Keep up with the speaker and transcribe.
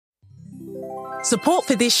Support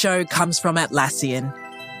for this show comes from Atlassian.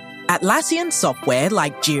 Atlassian software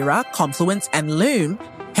like Jira, Confluence, and Loom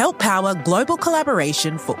help power global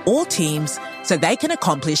collaboration for all teams so they can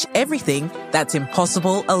accomplish everything that's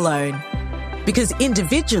impossible alone. Because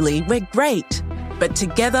individually, we're great, but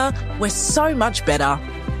together, we're so much better.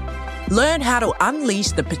 Learn how to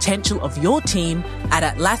unleash the potential of your team at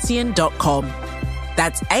Atlassian.com.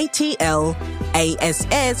 That's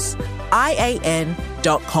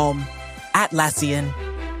Atlassian.com. Atlassian.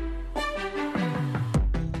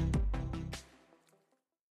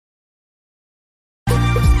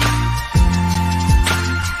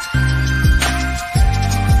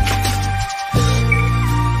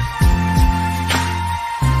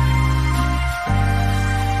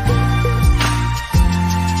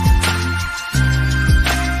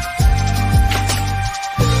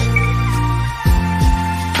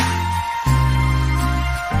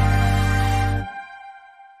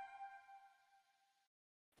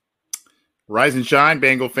 Rise and shine,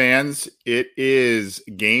 Bengal fans. It is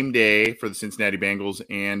game day for the Cincinnati Bengals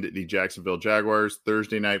and the Jacksonville Jaguars.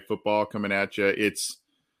 Thursday night football coming at you. It's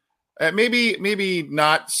maybe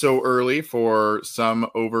not so early for some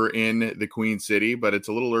over in the Queen City, but it's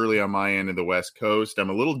a little early on my end of the West Coast. I'm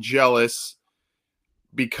a little jealous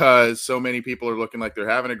because so many people are looking like they're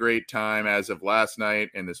having a great time as of last night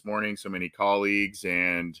and this morning. So many colleagues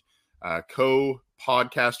and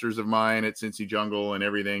co-podcasters of mine at Cincy Jungle and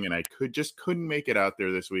everything, and I couldn't make it out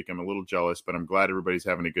there this week. I'm a little jealous, but I'm glad everybody's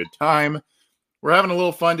having a good time. We're having a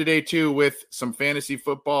little fun today too with some fantasy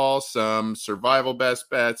football, some survival best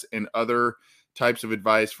bets, and other types of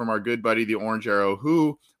advice from our good buddy, the Orange Arrow,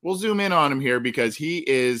 who we'll zoom in on him here because he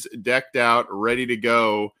is decked out, ready to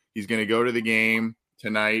go. He's going to go to the game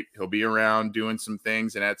tonight. He'll be around doing some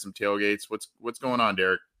things and at some tailgates. What's going on,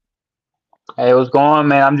 Derek? Hey, what's going on,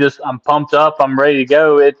 man? I'm pumped up. I'm ready to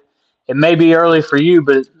go. It may be early for you,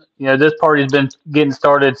 but this party's been getting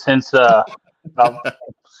started since about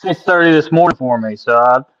 6:30 this morning for me.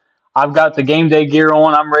 So I've got the game day gear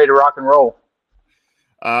on. I'm ready to rock and roll.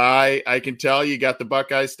 I can tell you got the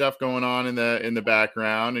Buckeye stuff going on in the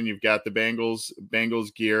background, and you've got the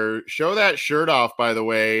Bengals gear. Show that shirt off, by the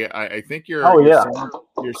way. I think you're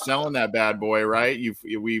selling that bad boy, right?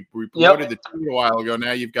 We promoted the tweet a while ago.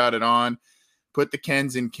 Now you've got it on. Put the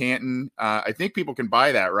Kens in Canton. I think people can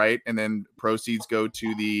buy that, right? And then proceeds go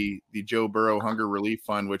to the Joe Burrow Hunger Relief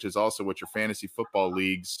Fund, which is also what your fantasy football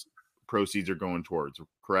leagues proceeds are going towards,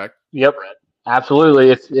 correct? Yep,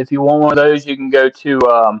 absolutely. If you want one of those, you can go to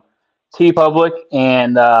TeePublic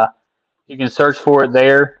and you can search for it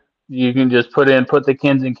there. You can just put the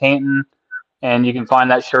Kens in Canton, and you can find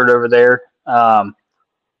that shirt over there. And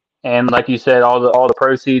like you said, all the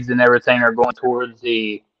proceeds and everything are going towards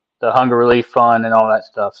the Hunger Relief Fund and all that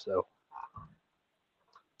stuff. So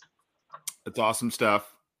it's awesome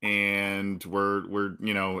stuff. And we're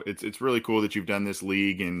it's really cool that you've done this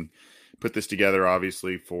league and put this together,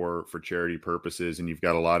 obviously for charity purposes. And you've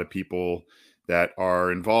got a lot of people that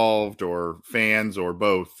are involved or fans or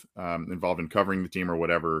both involved in covering the team or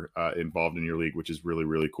whatever involved in your league, which is really,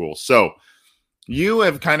 really cool. So you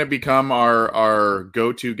have kind of become our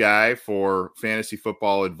go-to guy for fantasy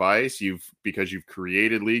football advice. Because you've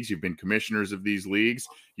created leagues, you've been commissioners of these leagues,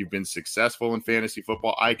 you've been successful in fantasy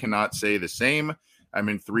football. I cannot say the same. I'm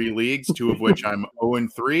in 3 leagues, 2 of which I'm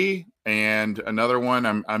 0-3, and another one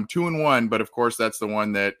I'm 2-1. But of course, that's the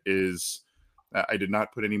one that is I did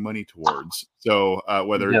not put any money towards. So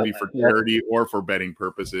whether it be for charity or for betting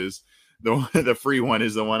purposes, the free one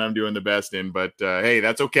is the one I'm doing the best in. But hey,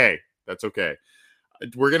 that's okay. That's okay.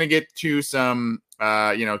 We're going to get to some,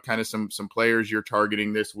 kind of some players you're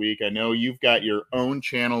targeting this week. I know you've got your own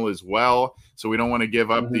channel as well, so we don't want to give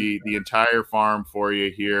up the entire farm for you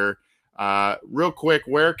here. Real quick,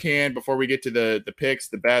 before we get to the picks,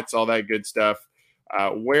 the bets, all that good stuff,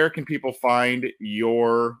 where can people find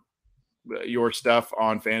your stuff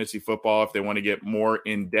on fantasy football if they want to get more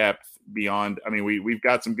in depth beyond? I mean, we've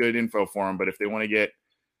got some good info for them, but if they want to get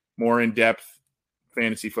more in depth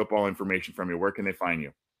fantasy football information from you, where can they find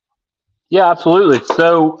you? Yeah, absolutely.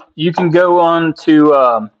 So you can go on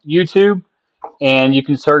to YouTube and you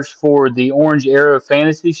can search for the Orange Arrow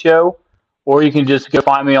Fantasy Show, or you can just go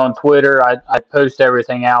find me on Twitter. I post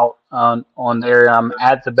everything out on there. I'm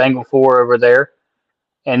at the Bengal 4 over there.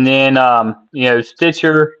 And then,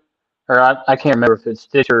 Stitcher, or I can't remember if it's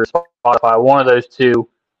Stitcher or Spotify, one of those two.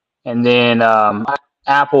 And then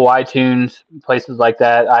Apple, iTunes, places like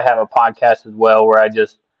that. I have a podcast as well where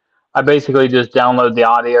I basically just download the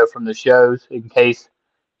audio from the shows in case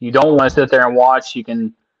you don't want to sit there and watch. You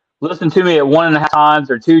can listen to me at 1.5 times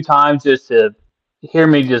or 2 times just to hear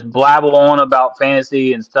me just blabble on about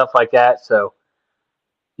fantasy and stuff like that. So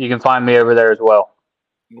you can find me over there as well.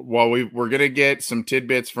 Well, we're going to get some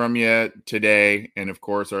tidbits from you today. And of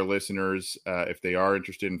course, our listeners, if they are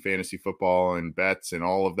interested in fantasy football and bets and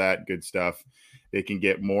all of that good stuff, they can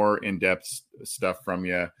get more in-depth stuff from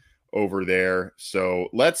you over there. So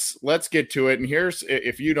let's get to it. And here's,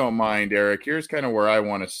 if you don't mind, Eric, here's kind of where I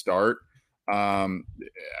want to start.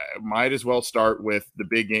 Might as well start with the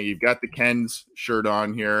big game. You've got the Ken's shirt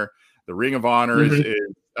on here. The Ring of Honor is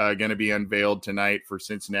going to be unveiled tonight for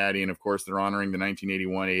Cincinnati. And of course, they're honoring the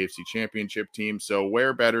 1981 AFC Championship team. So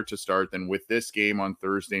where better to start than with this game on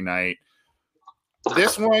Thursday night?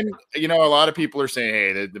 This one, a lot of people are saying,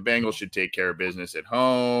 hey, the Bengals should take care of business at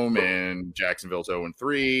home, and Jacksonville's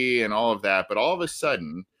 0-3 and all of that. But all of a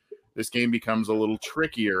sudden, this game becomes a little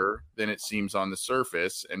trickier than it seems on the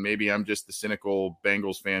surface. And maybe I'm just the cynical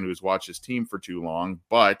Bengals fan who's watched his team for too long,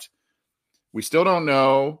 but we still don't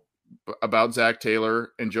know about Zach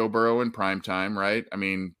Taylor and Joe Burrow in primetime, right? I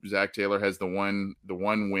mean, Zach Taylor has the one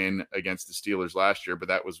win against the Steelers last year, but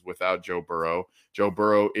that was without Joe Burrow. Joe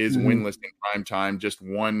Burrow is winless in primetime, just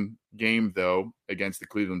one game, though, against the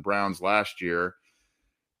Cleveland Browns last year.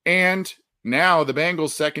 And now the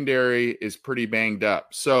Bengals secondary is pretty banged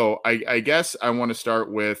up. So I guess I want to start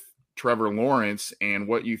with Trevor Lawrence and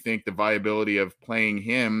what you think the viability of playing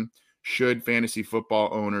him should fantasy football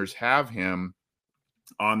owners have him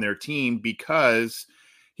on their team, because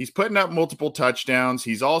he's putting up multiple touchdowns.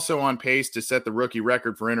 He's also on pace to set the rookie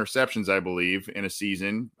record for interceptions, I believe, in a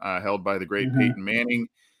season held by the great Peyton Manning.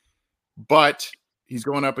 But he's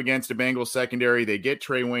going up against a Bengals secondary. They get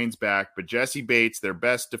Trey Waynes back, but Jesse Bates, their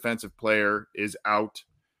best defensive player, is out.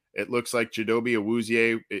 It looks like Chidobe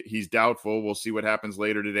Awuzie, he's doubtful. We'll see what happens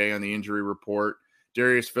later today on the injury report.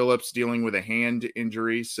 Darius Phillips dealing with a hand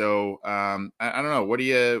injury. So I don't know. What do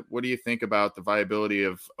you think about the viability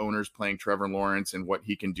of owners playing Trevor Lawrence and what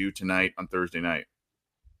he can do tonight on Thursday night?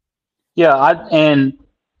 Yeah,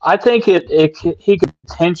 I think he could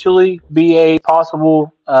potentially be a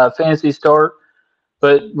possible fantasy start,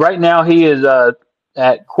 but right now he is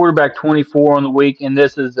at quarterback 24 on the week, and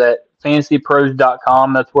this is at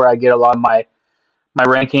fantasypros.com. That's where I get a lot of my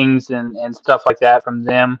rankings and stuff like that from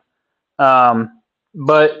them.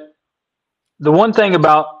 But the one thing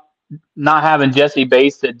about not having Jesse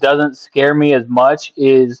Bates that doesn't scare me as much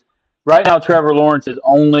is right now Trevor Lawrence is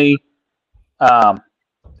only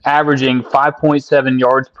averaging 5.7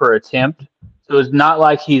 yards per attempt. So it's not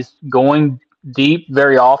like he's going deep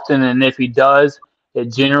very often. And if he does,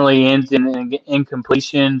 it generally ends in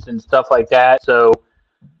incompletions and stuff like that. So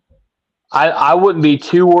I wouldn't be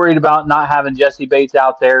too worried about not having Jesse Bates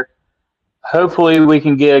out there. Hopefully we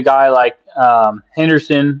can get a guy like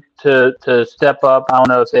Henderson to step up. I don't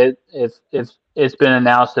know if it's been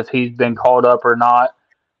announced if he's been called up or not,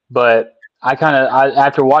 but I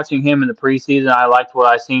after watching him in the preseason, I liked what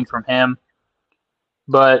I seen from him.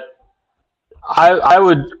 But I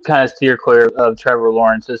would kind of steer clear of Trevor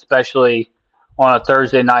Lawrence, especially on a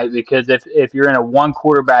Thursday night, because if you're in a one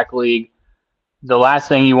quarterback league, the last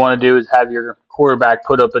thing you want to do is have your quarterback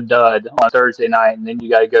put up a dud on Thursday night, and then you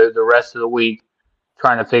got to go the rest of the week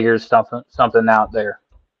trying to figure something out there.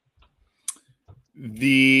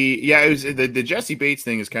 The Jesse Bates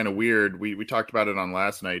thing is kind of weird. We talked about it on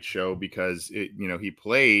last night's show because he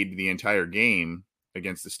played the entire game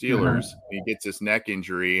against the Steelers. He gets this neck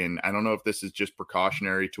injury, and I don't know if this is just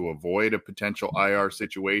precautionary to avoid a potential IR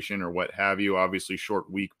situation or what have you. Obviously, short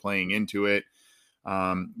week playing into it.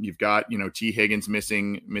 You've got, T. Higgins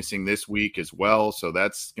missing this week as well. So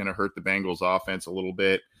that's going to hurt the Bengals offense a little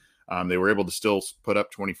bit. They were able to still put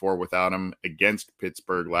up 24 without him against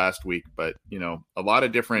Pittsburgh last week. But, a lot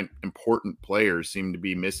of different important players seem to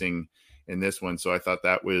be missing in this one. So I thought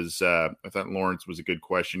I thought Lawrence was a good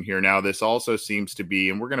question here. Now, this also seems to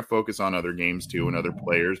be, and we're going to focus on other games too and other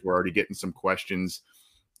players. We're already getting some questions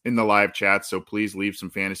in the live chat, so please leave some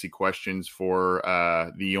fantasy questions for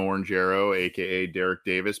the Orange Arrow, aka Derek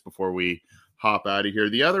Davis, before we hop out of here.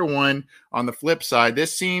 The other one, on the flip side,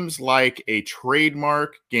 this seems like a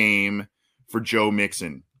trademark game for Joe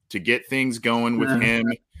Mixon to get things going with him.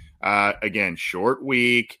 Again, short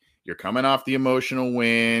week. You're coming off the emotional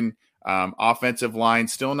win. Offensive line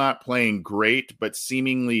still not playing great, but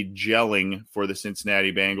seemingly gelling for the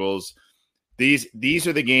Cincinnati Bengals. These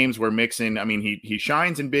are the games where Mixon, he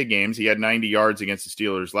shines in big games. He had 90 yards against the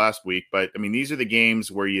Steelers last week, but these are the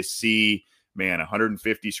games where you see,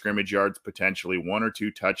 150 scrimmage yards, potentially one or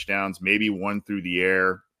two touchdowns, maybe one through the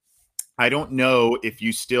air. I don't know if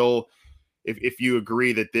you still, if you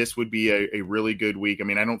agree that this would be a really good week.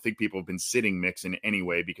 I don't think people have been sitting Mixon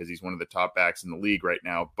anyway because he's one of the top backs in the league right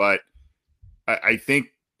now, but I think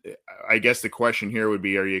I guess the question here would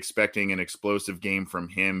be, are you expecting an explosive game from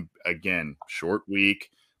him again? Short week.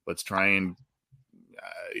 Let's try and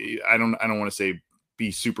I don't want to say be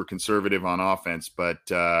super conservative on offense, but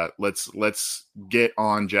let's get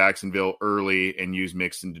on Jacksonville early and use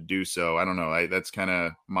Mixon to do so. I don't know. That's kind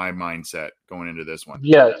of my mindset going into this one.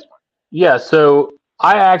 Yes. Yeah. So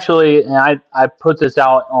I actually, and I put this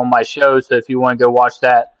out on my show. So if you want to go watch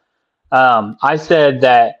that, I said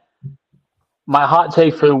that my hot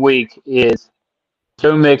take for the week is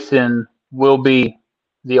Joe Mixon will be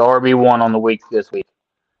the RB1 on the week this week.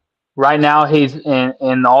 Right now, he's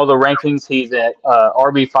in all the rankings. He's at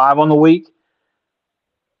RB5 on the week.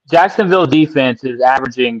 Jacksonville defense is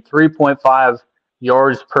averaging 3.5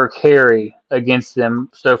 yards per carry against them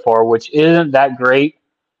so far, which isn't that great.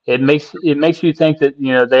 It makes you think that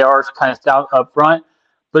they are kind of stout up front.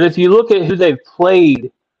 But if you look at who they've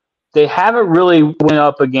played, they haven't really went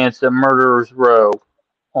up against a murderer's row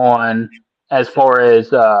on as far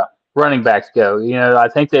as running backs go. I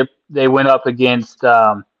think they went up against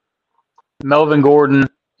Melvin Gordon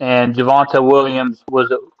and Javonte Williams. It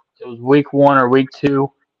was week 1 or week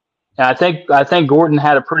 2, and I think Gordon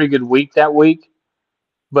had a pretty good week that week.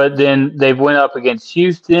 But then they went up against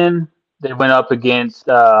Houston. They went up against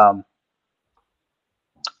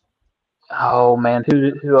oh man,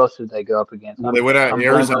 who else did they go up against? They went out.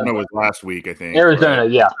 Arizona was last week, I think. Arizona,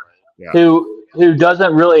 right? Yeah. Who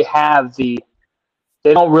doesn't really have they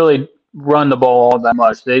don't really run the ball all that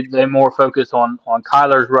much. They more focus on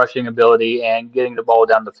Kyler's rushing ability and getting the ball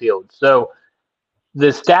down the field. So the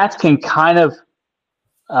stats can kind of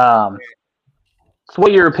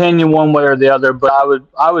sway your opinion one way or the other, but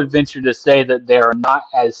I would venture to say that they are not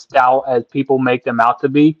as stout as people make them out to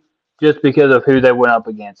be, just because of who they went up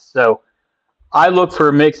against. So I look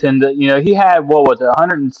for Mixon. He had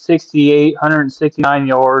 168, 169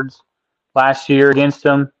 yards last year against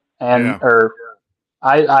them, and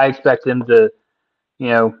I expect him to,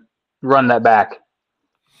 run that back.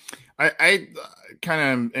 I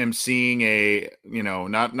kind of am seeing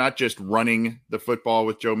not just running the football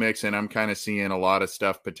with Joe Mixon. I'm kind of seeing a lot of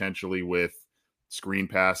stuff potentially with screen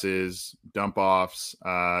passes, dump offs,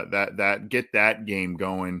 that get that game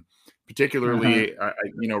going. Particularly,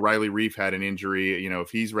 Riley Reif had an injury. If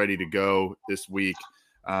he's ready to go this week,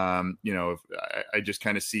 I just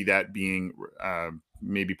kind of see that being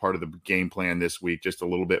maybe part of the game plan this week. Just a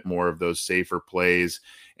little bit more of those safer plays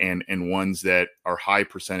and ones that are high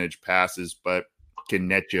percentage passes, but can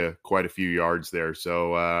net you quite a few yards there.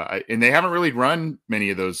 So, and they haven't really run many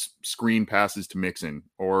of those screen passes to Mixon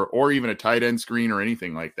or even a tight end screen or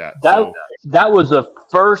anything like that. That was the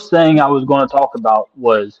first thing I was going to talk about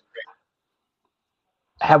was.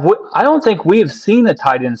 I don't think we have seen a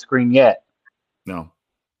tight end screen yet. No.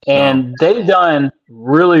 And they've done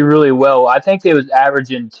really, really well. I think they was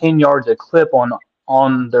averaging 10 yards a clip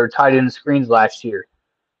on their tight end screens last year,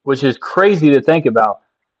 which is crazy to think about,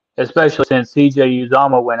 especially since CJ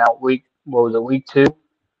Uzomah went out week 2.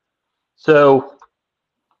 So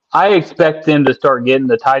I expect them to start getting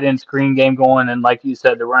the tight end screen game going, and like you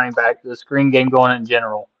said, the running back, the screen game going in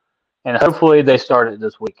general. And hopefully they start it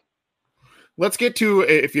this week. Let's get to,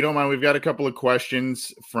 if you don't mind, we've got a couple of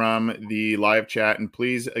questions from the live chat, and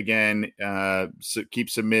please, again,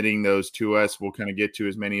 keep submitting those to us. We'll kind of get to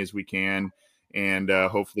as many as we can, and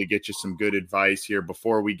hopefully get you some good advice here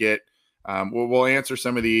before we get. We'll answer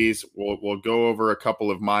some of these. We'll go over a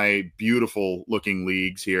couple of my beautiful looking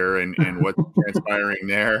leagues here and what's transpiring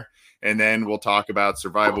there. And then we'll talk about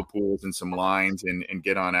survival pools and some lines and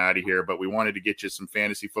get on out of here. But we wanted to get you some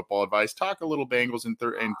fantasy football advice, talk a little Bengals and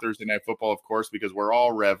Thursday Night Football, of course, because we're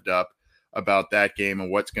all revved up about that game and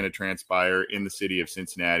what's going to transpire in the city of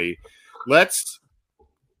Cincinnati. Let's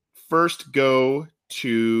first go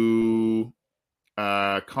to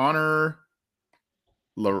Connor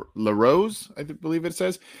LaRose, I believe it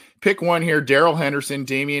says. Pick one here: Darrell Henderson,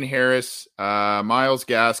 Damian Harris, Myles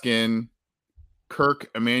Gaskin, Kirk,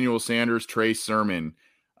 Emmanuel Sanders, Trey Sermon.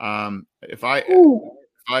 If I,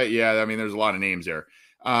 there's a lot of names there.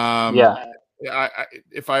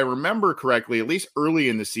 If I remember correctly, at least early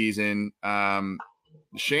in the season, Kyle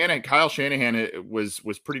Shanahan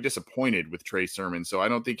was pretty disappointed with Trey Sermon. So I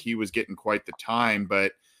don't think he was getting quite the time,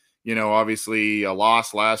 but obviously a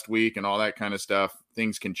loss last week and all that kind of stuff,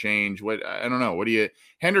 things can change. I don't know.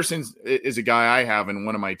 Henderson is a guy I have in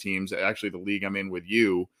one of my teams, actually the league I'm in with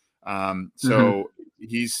you.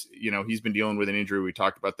 He's been dealing with an injury. We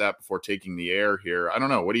talked about that before taking the air here. I don't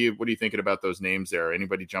know. What are you thinking about those names there?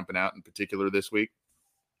 Anybody jumping out in particular this week?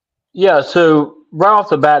 Yeah. So right off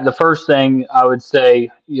the bat, the first thing I would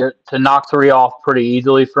say to knock 3 off pretty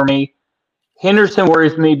easily for me Henderson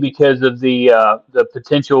worries me because of the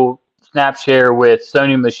potential snap share with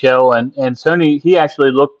Sony Michel, and Sony, he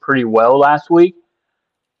actually looked pretty well last week.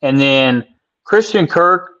 And then Christian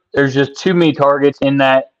Kirk, there's just too many targets in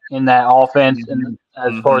that offense, and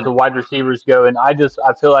as far as the wide receivers go, and I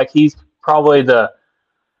feel like he's probably the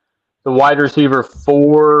wide receiver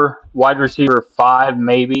 4, wide receiver 5,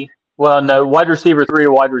 maybe. Well, no, wide receiver 3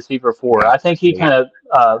 or wide receiver 4. I think he kind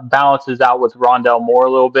of balances out with Rondell Moore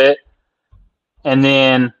a little bit. And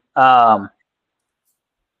then I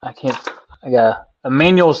got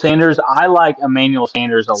Emmanuel Sanders. I like Emmanuel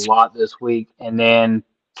Sanders a lot this week. And then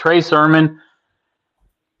Trey Sermon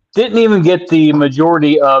didn't even get the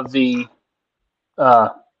majority of the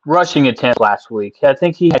rushing attempts last week. I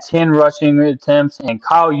think he had 10 rushing attempts, and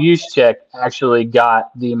Kyle Juszczyk actually got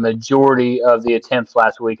the majority of the attempts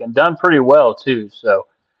last week and done pretty well too. So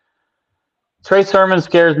Trey Sermon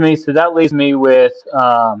scares me, so that leaves me with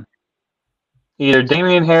either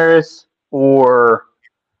Damian Harris or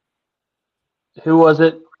who was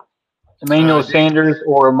it? Emmanuel Sanders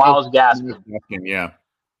or Myles Gaskin.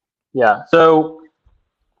 Yeah. So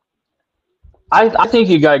I think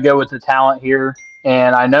you got to go with the talent here.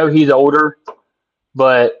 And I know he's older,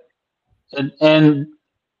 but and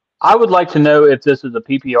I would like to know if this is a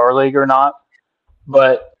PPR league or not.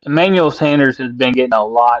 But Emmanuel Sanders has been getting a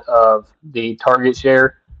lot of the target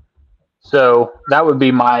share, so that would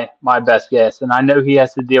be my best guess. And I know he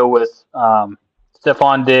has to deal with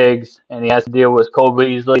Stephon Diggs, and he has to deal with Cole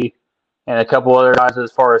Beasley and a couple other guys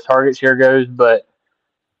as far as target share goes. But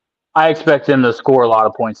I expect him to score a lot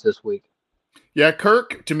of points this week. Yeah,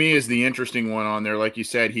 Kirk, to me, is the interesting one on there. Like you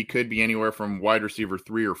said, he could be anywhere from wide receiver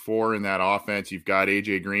 3 or 4 in that offense. You've got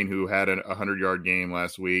A.J. Green, who had a 100-yard game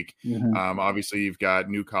last week. Obviously, you've got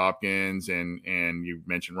Nuke Hopkins, and you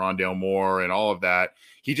mentioned Rondell Moore and all of that.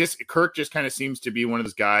 Kirk just kind of seems to be one of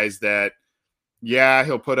those guys that, yeah,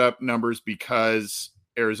 he'll put up numbers because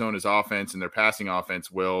Arizona's offense and their passing offense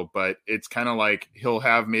will, but it's kind of like he'll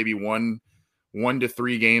have maybe one to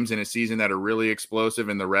 3 games in a season that are really explosive,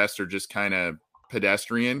 and the rest are just kind of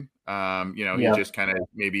pedestrian. He just kind of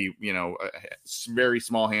maybe, a very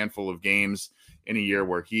small handful of games in a year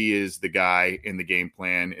where he is the guy in the game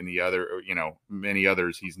plan, and the other, many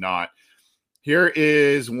others he's not. Here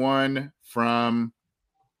is one from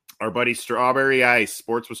our buddy Strawberry Ice,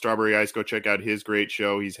 Sports with Strawberry Ice. Go check out his great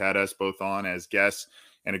show. He's had us both on as guests,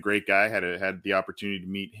 and a great guy. Had the opportunity to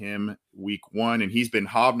meet him week 1, and he's been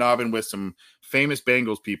hobnobbing with some famous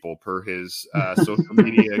Bengals people per his social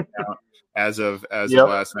media account as of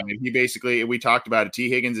last night. We talked about it. T.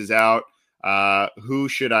 Higgins is out. Who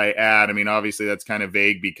should I add? I mean, obviously that's kind of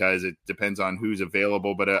vague because it depends on who's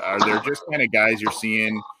available, but are there just kind of guys you're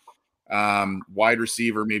seeing, wide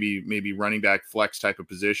receiver, maybe running back, flex type of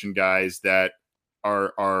position guys that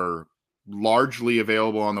are largely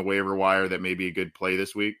available on the waiver wire that may be a good play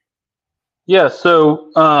this week? Yeah, so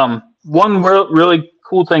one really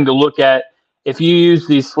cool thing to look at, if you use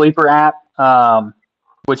the Sleeper app,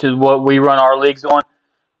 which is what we run our leagues on,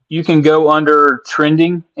 you can go under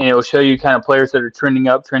trending, and it'll show you kind of players that are trending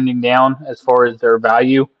up, trending down as far as their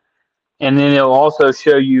value. And then it'll also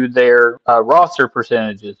show you their roster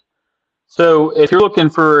percentages. So if you're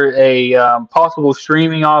looking for a possible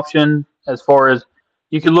streaming option, as far as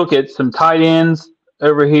you can look at some tight ends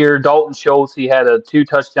over here. Dalton Schultz, he had a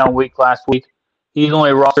 2-touchdown week last week. He's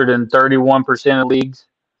only rostered in 31% of leagues.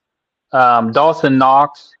 Dawson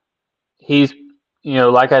Knox, he's,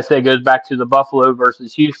 like I said, goes back to the Buffalo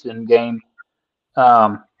versus Houston game.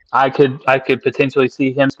 I could potentially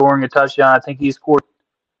see him scoring a touchdown. I think he scored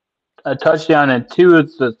a touchdown in 2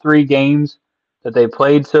 of the 3 games that they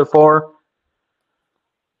played so far.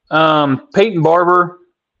 Peyton Barber,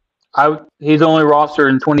 he's only rostered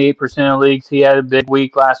in 28% of leagues. He had a big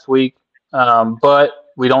week last week, but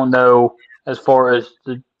we don't know as far as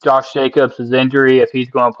Josh Jacobs' injury, if he's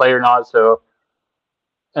going to play or not. So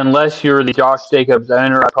unless you're the Josh Jacobs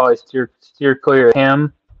owner, I'd probably steer clear of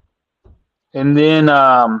him. And then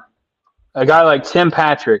a guy like Tim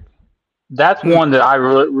Patrick, that's one that I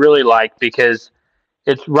really like because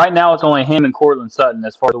right now it's only him and Cortland Sutton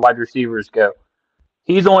as far as the wide receivers go.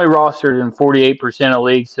 He's only rostered in 48% of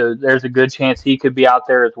leagues, so there's a good chance he could be out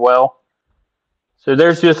there as well. So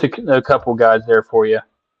there's just a couple guys there for you.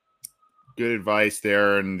 Good advice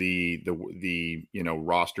there, and the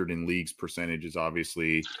rostered in leagues percentage is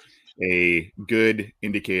obviously a good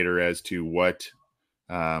indicator as to what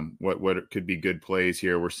could be good plays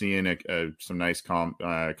here. We're seeing some nice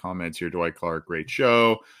comments here. Dwight Clark, great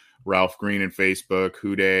show. Ralph Green in Facebook,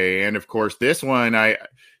 Houday, and of course this one.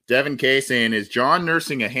 Devin K saying, is John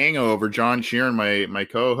nursing a hangover? John Sheeran, my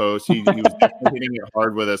co-host, he was definitely hitting it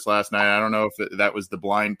hard with us last night. I don't know if that was the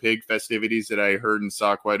blind pig festivities that I heard and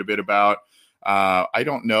saw quite a bit about. I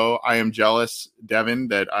don't know. I am jealous, Devin,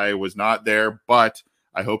 that I was not there, but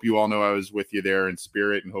I hope you all know I was with you there in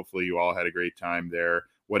spirit, and hopefully you all had a great time there.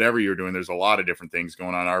 Whatever you're doing, there's a lot of different things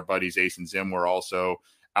going on. Our buddies Ace and Zim were also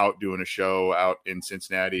out doing a show out in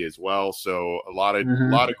Cincinnati as well. So a lot of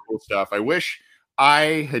cool stuff. I wish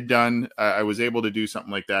I had done, I was able to do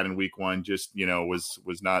something like that in week one, just,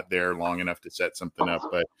 was not there long enough to set something up,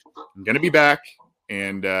 but I'm going to be back,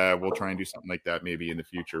 and we'll try and do something like that maybe in the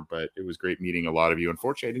future. But it was great meeting a lot of you.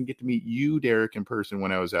 Unfortunately, I didn't get to meet you, Derek, in person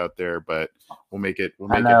when I was out there, but we'll make it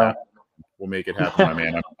happen. We'll make it happen, my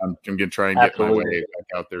man. I'm going to try and get my way back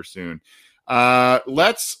out there soon.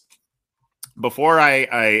 Before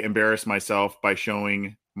I embarrass myself by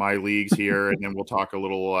showing my leagues here, and then we'll talk a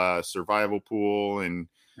little survival pool and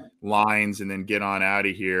lines, and then get on out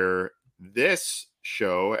of here. This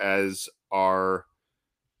show, as are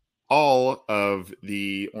all of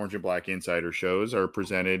the Orange and Black Insider shows, are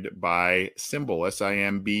presented by Simbull,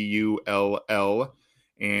 SIMBULL,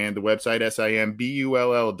 and the website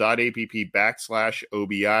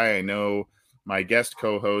simbull.app/OBI. I know my guest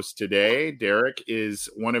co-host today, Derek, is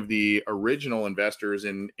one of the original investors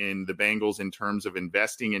in the Bengals in terms of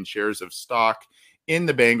investing in shares of stock in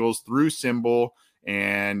the Bengals through Simbull.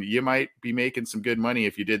 And you might be making some good money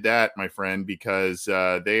if you did that, my friend, because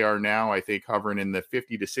they are now, I think, hovering in the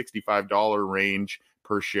 $50 to $65 range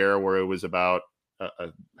per share, where it was about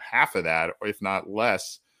half of that, or if not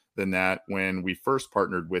less than that, when we first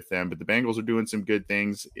partnered with them. But the Bengals are doing some good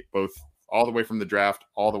things, both all the way from the draft,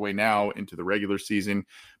 all the way now into the regular season.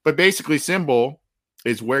 But basically, Simbull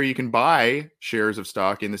is where you can buy shares of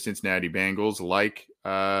stock in the Cincinnati Bengals, like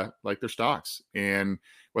their stocks. And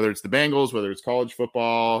whether it's the Bengals, whether it's college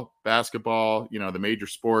football, basketball, the major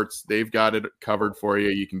sports, they've got it covered for you.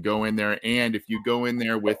 You can go in there, and if you go in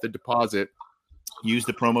there with the deposit, use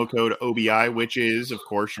the promo code OBI, which is, of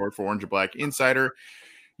course, short for Orange and Black Insider,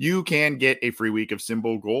 you can get a free week of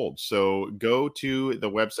Simbull Gold. So go to the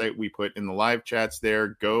website we put in the live chats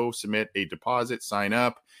there, go submit a deposit, sign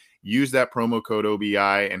up, use that promo code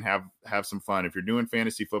OBI, and have some fun. If you're doing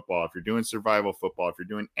fantasy football, if you're doing survival football, if you're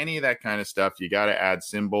doing any of that kind of stuff, you got to add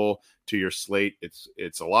Simbull to your slate.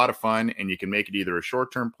 It's a lot of fun, and you can make it either a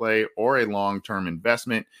short-term play or a long-term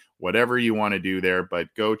investment, whatever you want to do there.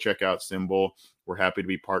 But go check out Simbull. We're happy to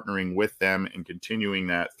be partnering with them and continuing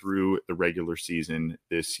that through the regular season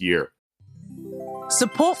this year.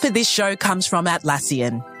 Support for this show comes from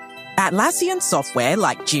Atlassian. Atlassian software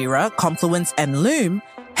like Jira, Confluence, and Loom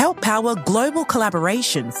help power global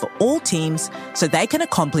collaboration for all teams so they can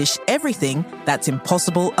accomplish everything that's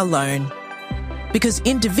impossible alone. Because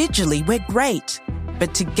individually we're great,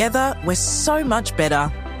 but together we're so much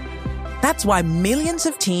better. That's why millions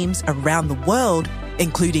of teams around the world,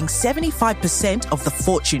 including 75% of the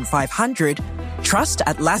Fortune 500, trust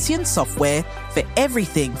Atlassian software for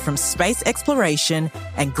everything from space exploration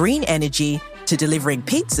and green energy to delivering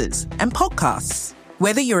pizzas and podcasts.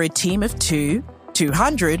 Whether you're a team of 2,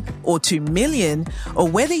 200, or 2 million, or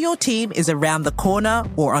whether your team is around the corner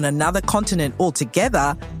or on another continent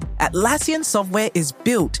altogether, Atlassian software is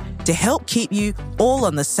built to help keep you all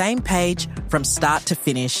on the same page from start to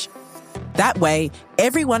finish. That way,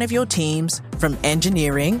 every one of your teams, from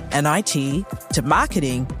engineering and IT to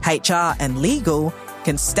marketing, HR, and legal,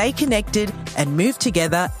 can stay connected and move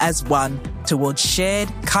together as one towards shared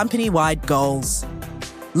company-wide goals.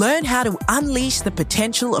 Learn how to unleash the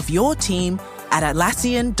potential of your team at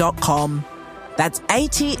Atlassian.com. That's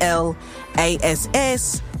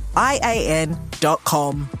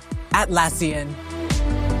Atlassian.com. Atlassian.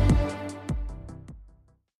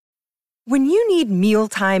 When you need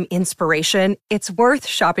mealtime inspiration, it's worth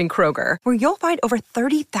shopping Kroger, where you'll find over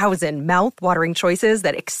 30,000 mouth-watering choices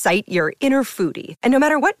that excite your inner foodie. And no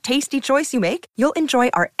matter what tasty choice you make, you'll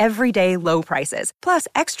enjoy our everyday low prices, plus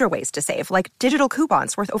extra ways to save, like digital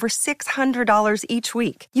coupons worth over $600 each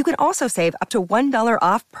week. You can also save up to $1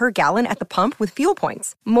 off per gallon at the pump with fuel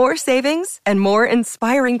points. More savings and more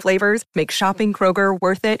inspiring flavors make shopping Kroger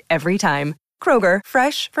worth it every time. Kroger,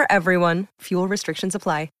 fresh for everyone. Fuel restrictions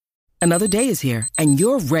apply. Another day is here, and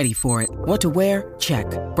you're ready for it. What to wear? Check.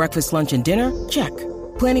 Breakfast, lunch, and dinner? Check.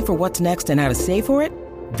 Planning for what's next and how to save for it?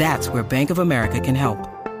 That's where Bank of America can help.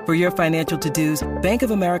 For your financial to-dos, Bank of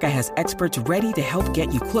America has experts ready to help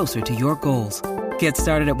get you closer to your goals. Get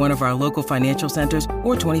started at one of our local financial centers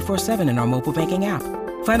or 24/7 in our mobile banking app.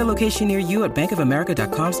 Find a location near you at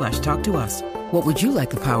bankofamerica.com/talktous. What would you like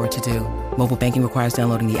the power to do? Mobile banking requires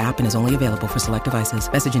downloading the app and is only available for select devices.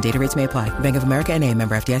 Message and data rates may apply. Bank of America N.A.,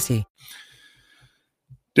 member FDIC.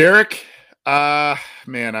 Derek,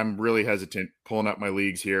 man, I'm really hesitant pulling up my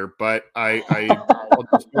leagues here, but I'll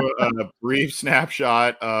just do a brief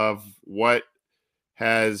snapshot of what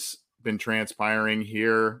has been transpiring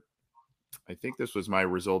here. I think this was my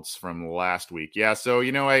results from last week. Yeah, so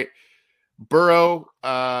Burrow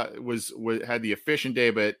had the efficient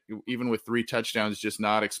day, but even with 3 touchdowns, just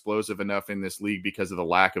not explosive enough in this league because of the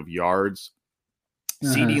lack of yards.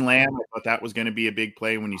 CD Lamb, I thought that was going to be a big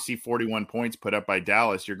play. When you see 41 points put up by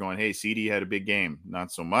Dallas, you're going, hey, CD had a big game.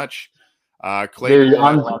 Not so much. Dude,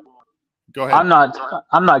 go ahead.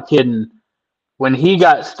 I'm not kidding. When he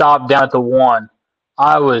got stopped down at the 1,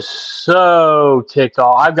 I was so ticked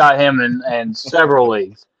off. I've got him in several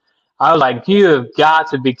leagues. I was like, you have got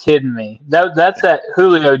to be kidding me. That's that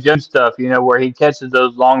Julio Jones stuff, where he catches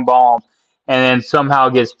those long balls and then somehow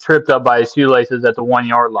gets tripped up by his shoelaces at the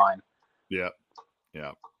 1-yard line. Yeah.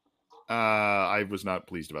 I was not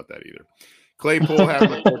pleased about that either. Claypool had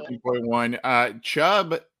 14.1.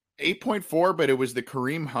 Chubb 8.4, but it was the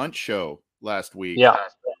Kareem Hunt show last week. Yeah.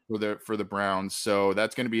 For the Browns. So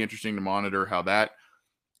that's going to be interesting to monitor how that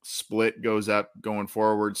split goes up going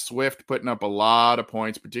forward. Swift putting up a lot of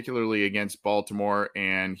points, particularly against Baltimore,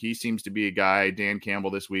 and he seems to be a guy. Dan Campbell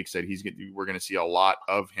this week said we're going to see a lot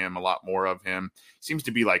more of him. Seems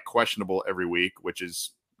to be like questionable every week, which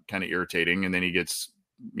is kind of irritating. And then he gets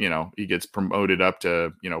promoted up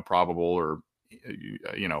to probable or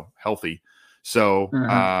healthy. So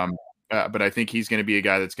but I think he's going to be a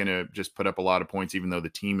guy that's going to just put up a lot of points, even though the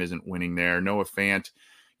team isn't winning there. Noah Fant,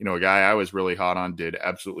 a guy I was really hot on, did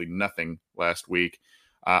absolutely nothing last week.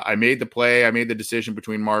 I made the decision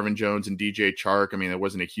between Marvin Jones and DJ Chark. I mean, it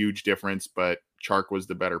wasn't a huge difference, but Chark was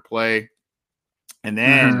the better play. And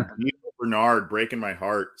then Bernard, breaking my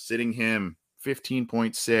heart, sitting him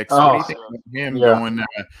 15.6. Oh, what do you think of him going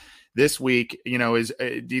this week? Do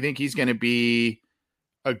you think he's going to be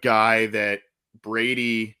a guy that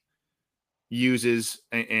Brady uses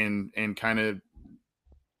and kind of,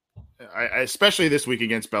 especially this week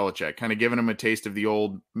against Belichick, kind of giving him a taste of the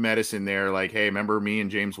old medicine there, like, hey, remember me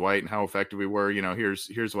and James White and how effective we were?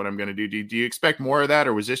 Here's what I'm going to do. Do you expect more of that,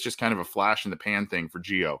 or was this just kind of a flash in the pan thing for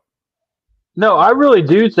Gio? No, I really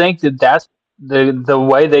do think that's the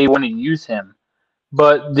way they want to use him.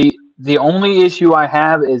 But the only issue I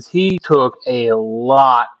have is he took a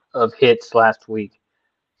lot of hits last week.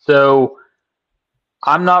 So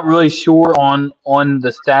I'm not really sure on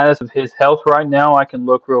the status of his health right now. I can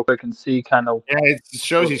look real quick and see kind of. Yeah, it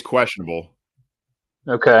shows he's questionable.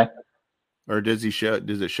 Okay. Or does it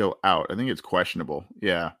show out? I think it's questionable.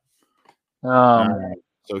 Yeah.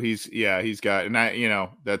 So he's got, and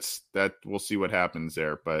that's we'll see what happens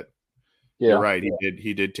there, but you're right.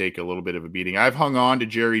 He did take a little bit of a beating. I've hung on to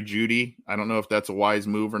Jerry Jeudy. I don't know if that's a wise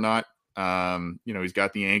move or not. He's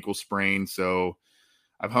got the ankle sprain, so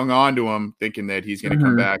I've hung on to him thinking that he's going to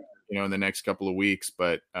come back, in the next couple of weeks,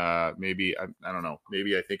 but maybe I don't know.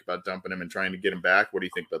 Maybe I think about dumping him and trying to get him back. What do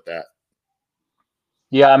you think about that?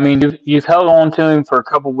 Yeah, I mean, you've held on to him for a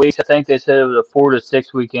couple of weeks. I think they said it was a 4 to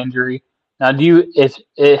 6 week injury. Now,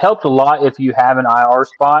 it helped a lot if you have an IR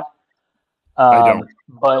spot. I don't.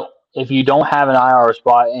 But if you don't have an IR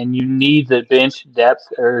spot and you need the bench depth,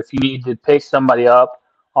 or if you need to pick somebody up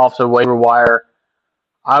off the waiver wire,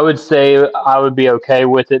 I would say I would be okay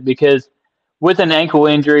with it, because with an ankle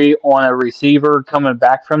injury on a receiver coming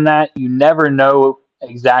back from that, you never know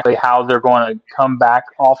exactly how they're going to come back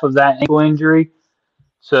off of that ankle injury.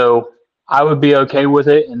 So I would be okay with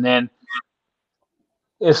it. And then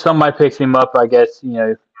if somebody picks him up, I guess,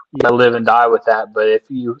 you got to live and die with that. But if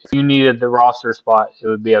you needed the roster spot, it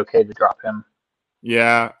would be okay to drop him.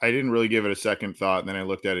 Yeah, I didn't really give it a second thought. And then I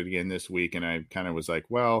looked at it again this week, and I kind of was like,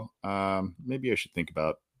 well, maybe I should think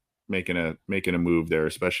about making a move there,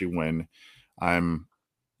 especially when I'm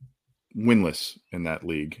winless in that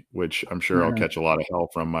league, which I'm sure I'll catch a lot of hell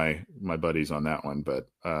from my buddies on that one. But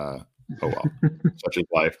oh well, such is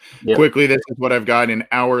life. Yep. Quickly, this is what I've got in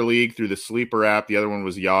our league through the Sleeper app. The other one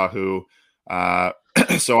was Yahoo.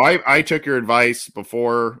 So I took your advice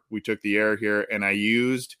before we took the air here, and I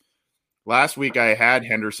used last week. I had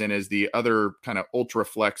Henderson as the other kind of ultra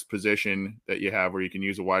flex position that you have, where you can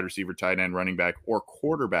use a wide receiver, tight end, running back, or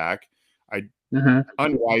quarterback. I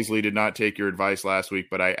unwisely did not take your advice last week,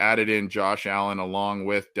 but I added in Josh Allen along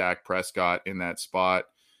with Dak Prescott in that spot.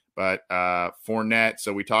 But Fournette,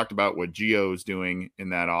 so we talked about what Gio's doing in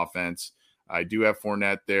that offense. I do have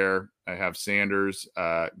Fournette there. I have Sanders,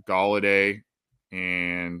 Galladay,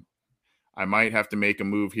 and I might have to make a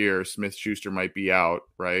move here. Smith-Schuster might be out,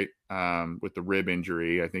 right, with the rib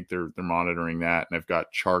injury. I think they're monitoring that, and I've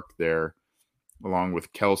got Chark there along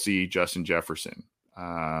with Kelsey, Justin Jefferson.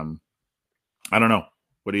 I don't know.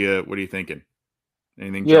 What are you thinking?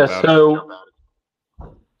 Anything jump out? So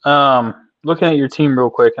looking at your team real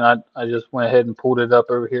quick, and I just went ahead and pulled it up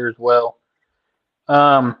over here as well.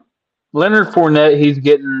 Leonard Fournette, he's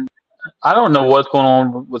getting – I don't know what's going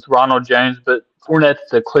on with Ronald Jones, but Fournette's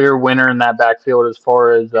the clear winner in that backfield as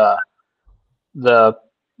far as the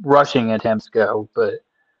rushing attempts go. But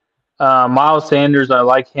Miles Sanders, I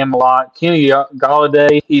like him a lot. Kenny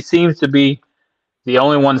Golladay, he seems to be the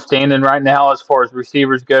only one standing right now as far as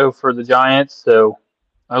receivers go for the Giants. So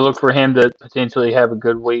I look for him to potentially have a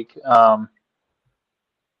good week. I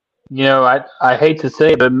hate to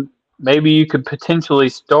say it, but maybe you could potentially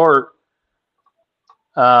start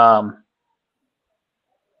Mike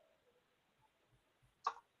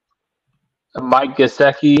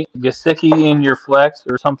Gesicki in your flex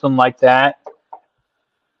or something like that.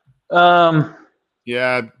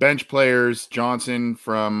 Yeah, bench players. Johnson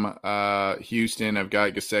from Houston. I've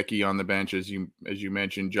got Gesicki on the bench, as you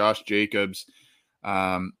mentioned. Josh Jacobs,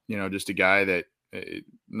 just a guy that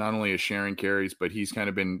not only is sharing carries, but he's kind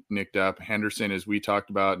of been nicked up. Henderson, as we talked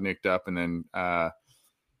about, nicked up, and then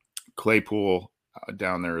Claypool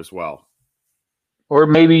down there as well. Or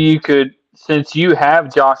maybe you could, since you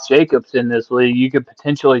have Josh Jacobs in this league, you could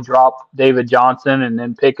potentially drop David Johnson and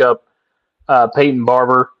then pick up Peyton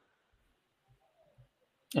Barber.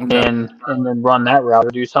 And then run that route or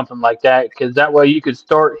do something like that, because that way you could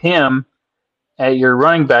start him at your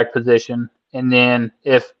running back position, and then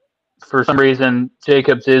if for some reason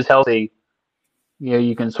Jacobs is healthy,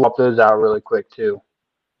 you can swap those out really quick too.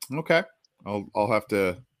 Okay, I'll have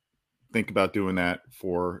to think about doing that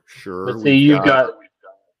for sure. But see, Go ahead.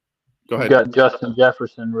 You've got Justin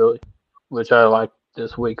Jefferson, really, which I like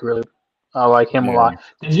this week. Really, I like him a lot.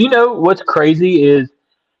 Did you know what's crazy is,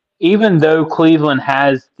 even though Cleveland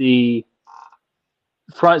has the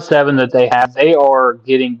front seven that they have, they are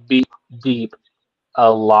getting beat deep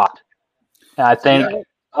a lot. And I think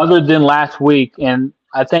other than last week, and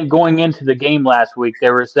I think going into the game last week,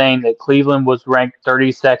 they were saying that Cleveland was ranked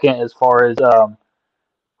 32nd as far as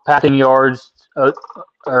passing yards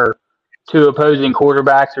or to opposing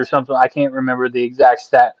quarterbacks or something. I can't remember the exact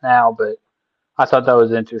stat now, but I thought that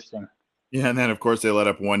was interesting. Yeah, and then, of course, they let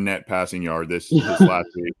up one net passing yard this last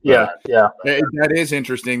week. Yeah. That is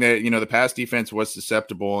interesting that, the pass defense was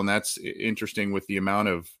susceptible, and that's interesting with the amount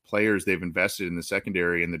of players they've invested in the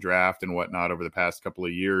secondary and the draft and whatnot over the past couple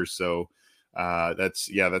of years. So that's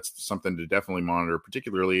something to definitely monitor,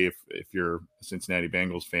 particularly if you're a Cincinnati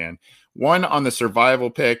Bengals fan. One on the survival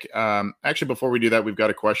pick. Actually, before we do that, we've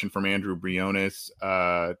got a question from Andrew Briones.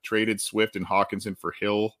 Traded Swift and Hawkinson for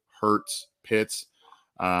Hill, Hurts, Pitts.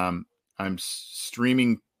 I'm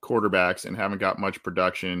streaming quarterbacks and haven't got much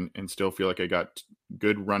production and still feel like I got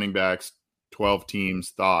good running backs, 12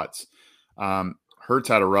 teams. Thoughts. Hurts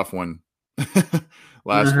had a rough one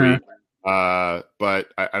last week.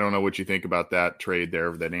 But I don't know what you think about that trade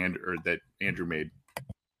there that Andrew made.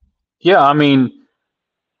 Yeah, I mean,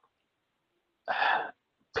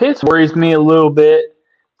 Pitts worries me a little bit.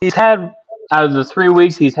 He's had, out of the 3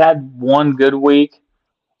 weeks, he's had one good week.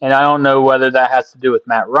 And I don't know whether that has to do with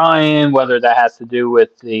Matt Ryan, whether that has to do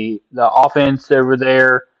with the offense over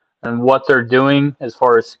there and what they're doing as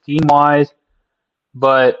far as scheme-wise.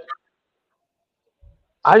 But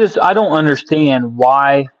I don't understand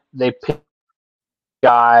why they pick a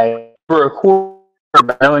guy for a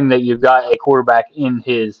quarterback, knowing that you've got a quarterback in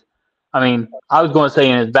his – I mean, I was going to say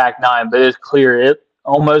in his back nine, but it's clear. It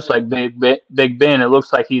almost like Big Ben. It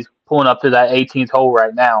looks like he's pulling up to that 18th hole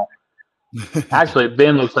right now. Actually,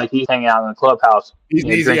 Ben looks like he's hanging out in the clubhouse. He's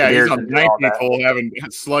on the 19th hole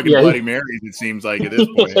slugging Bloody Marys, it seems like, at this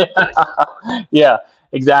point. Yeah,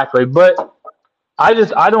 exactly. But I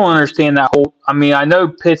don't understand that whole – I mean, I know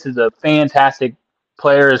Pitts is a fantastic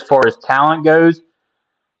player as far as talent goes,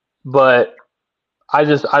 but I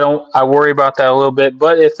worry about that a little bit.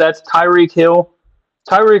 But if that's Tyreek Hill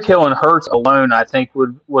and Hurts alone, I think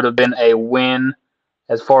would have been a win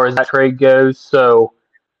as far as that trade goes. So –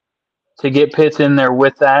 to get Pitts in there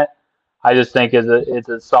with that, I just think it's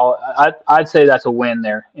a solid. I'd say that's a win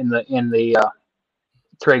there in the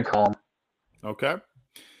trade column. Okay.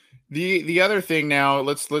 The other thing now,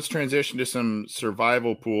 let's transition to some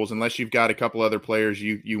survival pools. Unless you've got a couple other players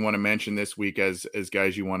you want to mention this week as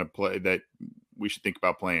guys you want to play that we should think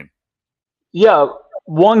about playing. Yeah,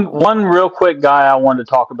 one real quick guy I wanted to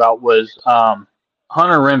talk about was Hunter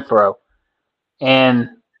Renfrow, and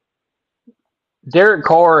Derek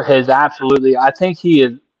Carr has absolutely – I think he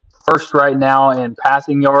is first right now in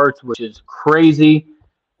passing yards, which is crazy.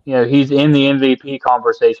 You know, he's in the MVP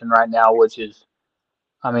conversation right now, which is,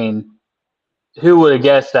 I mean, who would have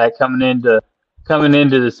guessed that coming into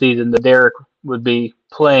the season that Derek would be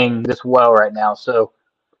playing this well right now? So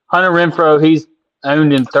Hunter Renfrow, he's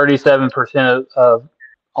owned in 37% of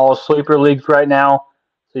all sleeper leagues right now,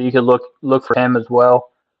 so you could look for him as well.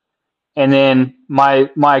 And then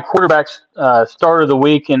my quarterback start of the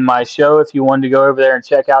week in my show, if you wanted to go over there and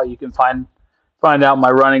check out, you can find out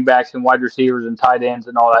my running backs and wide receivers and tight ends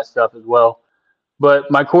and all that stuff as well.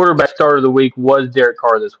 But my quarterback start of the week was Derek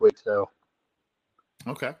Carr this week. So,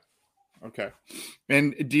 okay.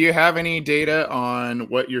 And do you have any data on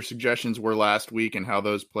what your suggestions were last week and how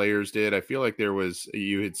those players did? I feel like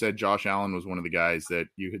you had said Josh Allen was one of the guys that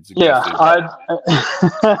you had suggested. Yeah,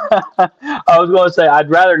 I was going to say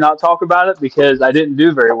I'd rather not talk about it because I didn't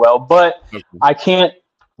do very well, but okay. I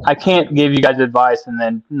can't give you guys advice and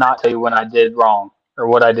then not tell you when I did wrong or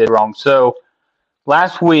what I did wrong. So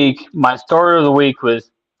last week, my starter of the week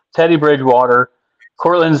was Teddy Bridgewater,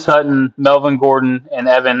 Cortland Sutton, Melvin Gordon, and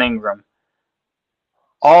Evan Ingram.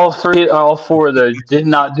 All four of those did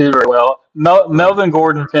not do very well. Melvin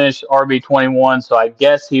Gordon finished RB21, so I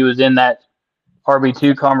guess he was in that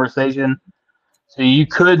RB2 conversation. So you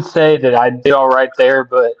could say that I did all right there,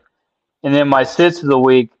 and then my sits of the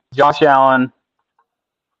week, Josh Allen,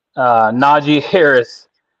 Najee Harris,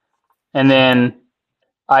 and then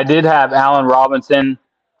I did have Allen Robinson,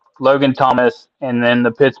 Logan Thomas, and then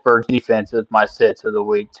the Pittsburgh defense as my sits of the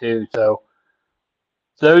week too. So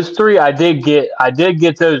those three I did get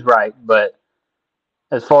those right, but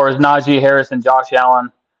as far as Najee Harris and Josh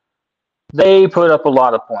Allen, they put up a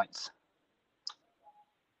lot of points.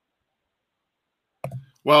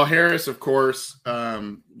 Well, Harris, of course,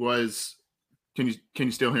 was. Can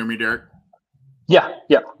you still hear me, Derek? Yeah.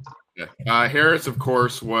 Harris, of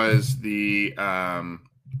course, was the.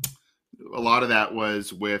 A lot of that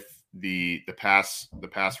was with the pass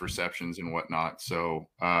receptions and whatnot. So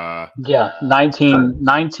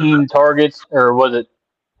 19 targets, or was it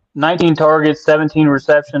 19 targets, 17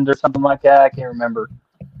 receptions or something like that? I can't remember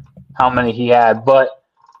how many he had, but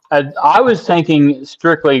I was thinking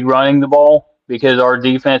strictly running the ball because our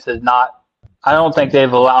defense is not. I don't think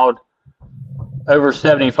they've allowed over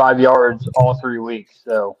 75 yards all 3 weeks.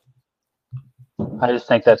 So I just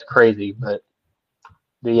think that's crazy, but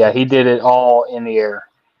yeah, he did it all in the air.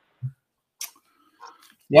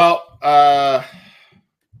 Well,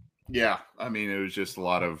 yeah, I mean, it was just a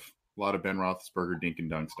lot of Ben Roethlisberger dink and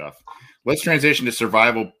dunk stuff. Let's transition to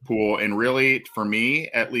survival pool, and really, for me,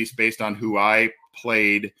 at least based on who I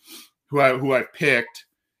played, who I've picked,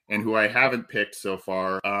 and who I haven't picked so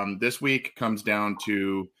far, this week comes down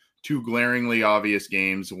to two glaringly obvious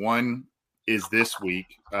games. One is this week,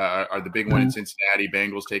 are the big one in Cincinnati,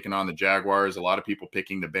 Bengals taking on the Jaguars. A lot of people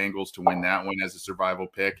picking the Bengals to win that one as a survival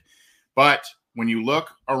pick, but when you look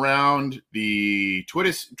around the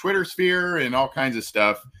Twitter sphere and all kinds of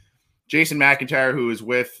stuff, Jason McIntyre, who is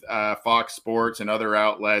with Fox Sports and other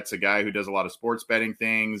outlets, a guy who does a lot of sports betting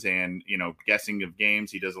things and, guessing of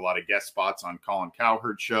games. He does a lot of guest spots on Colin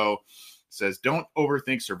Cowherd's show. Says, don't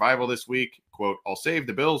overthink survival this week. Quote, I'll save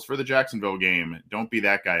the Bills for the Jacksonville game. Don't be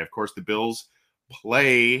that guy. Of course, the Bills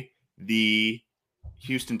play the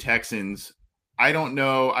Houston Texans. I don't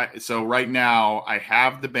know. So right now I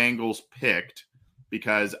have the Bengals picked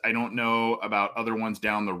because I don't know about other ones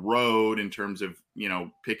down the road in terms of,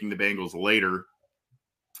 picking the Bengals later.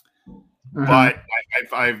 Mm-hmm. But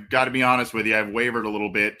I've got to be honest with you. I've wavered a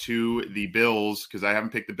little bit to the Bills because I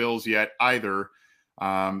haven't picked the Bills yet either.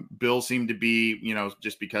 Bills seem to be,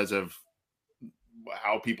 just because of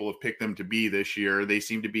how people have picked them to be this year, they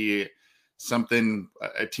seem to be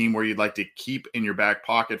a team where you'd like to keep in your back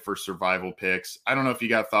pocket for survival picks. I don't know if you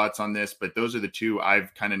got thoughts on this, but those are the two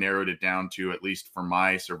I've kind of narrowed it down to, at least for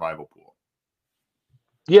my survival pool.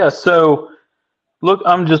 Yeah. So look,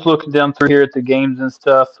 I'm just looking down through here at the games and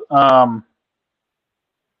stuff.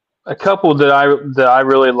 A couple that I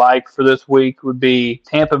really like for this week would be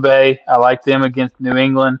Tampa Bay. I like them against New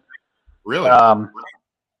England. Really?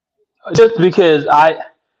 Just because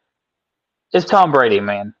it's Tom Brady,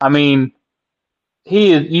 man. I mean,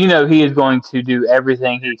 he is going to do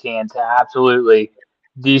everything he can to absolutely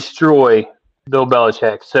destroy Bill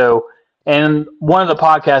Belichick. So, and one of the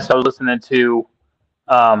podcasts I was listening to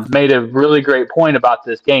made a really great point about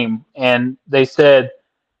this game, and they said,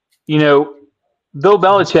 Bill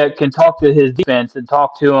Belichick can talk to his defense and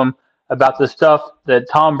talk to him about the stuff that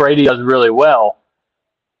Tom Brady does really well,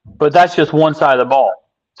 but that's just one side of the ball.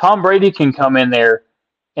 Tom Brady can come in there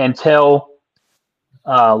and tell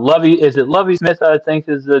Lovie Smith, I think,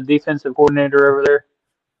 is the defensive coordinator over there?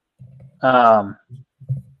 I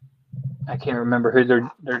can't remember who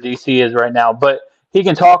their DC is right now, but he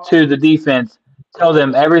can talk to the defense, tell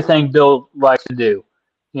them everything Bill likes to do.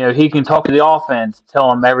 He can talk to the offense, tell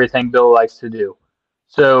them everything Bill likes to do.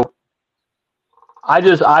 So I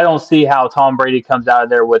don't see how Tom Brady comes out of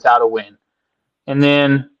there without a win. And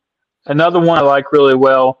then another one I like really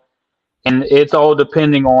well, and it's all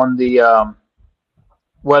depending on the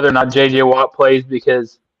whether or not J.J. Watt plays,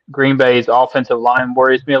 because Green Bay's offensive line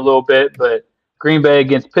worries me a little bit. But Green Bay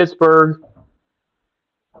against Pittsburgh.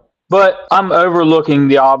 But I'm overlooking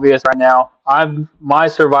the obvious right now. My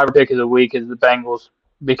survivor pick of the week is the Bengals,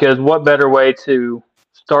 because what better way to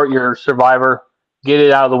start your survivor, get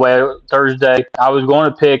it out of the way Thursday.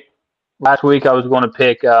 Last week I was going to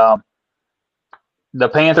pick the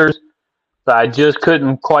Panthers, but I just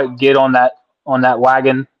couldn't quite get on that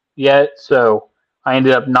wagon yet, so I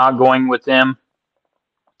ended up not going with them.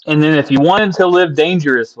 And then if you wanted to live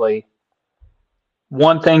dangerously,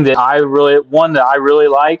 one that I really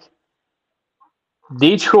like,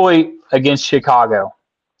 Detroit against Chicago.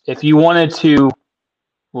 If you wanted to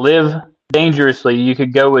live dangerously, you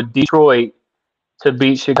could go with Detroit to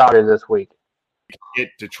beat Chicago this week. Get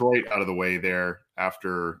Detroit out of the way there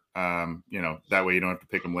after, that way you don't have to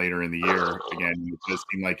pick them later in the year. Again, it does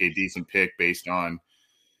seem like a decent pick based on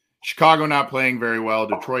Chicago not playing very well.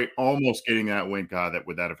 Detroit almost getting that win. God,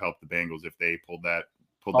 would that have helped the Bengals if they pulled that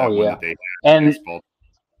win that they had.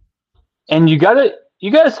 And you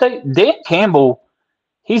gotta say, Dan Campbell,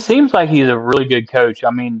 he seems like he's a really good coach.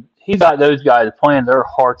 I mean, he's got those guys playing their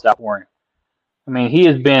hearts out for him. I mean, he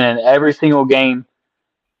has been in every single game.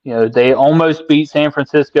 They almost beat San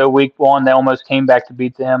Francisco week 1. They almost came back to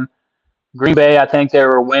beat them. Green Bay, I think they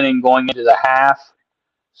were winning going into the half.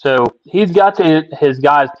 So he's got his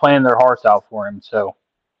guys playing their hearts out for him. So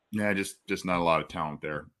yeah, just not a lot of talent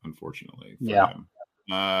there, unfortunately. Yeah.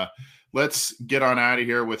 Let's get on out of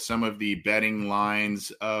here with some of the betting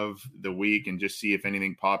lines of the week and just see if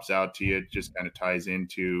anything pops out to you. It just kind of ties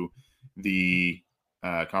into the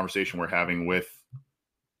conversation we're having with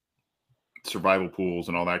survival pools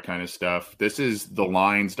and all that kind of stuff. This is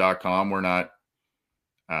thelines.com. We're not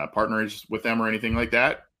partners with them or anything like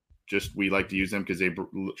that. Just we like to use them because they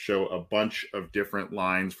show a bunch of different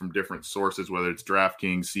lines from different sources, whether it's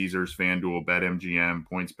DraftKings, Caesars, FanDuel, BetMGM,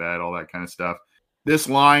 PointsBet, all that kind of stuff. This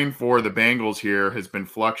line for the Bengals here has been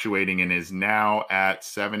fluctuating and is now at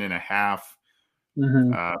 7.5,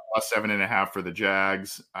 plus 7.5 for the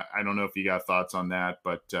Jags. I don't know if you got thoughts on that,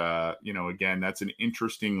 but again, that's an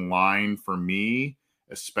interesting line for me,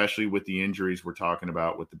 especially with the injuries we're talking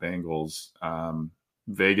about with the Bengals.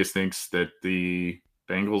 Vegas thinks that the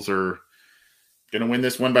Bengals are going to win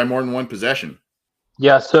this one by more than one possession.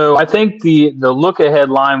 Yeah, so I think the look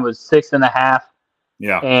ahead line was 6.5.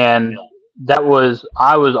 Yeah, and I was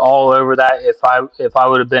all over that if I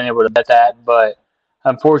would have been able to bet that, but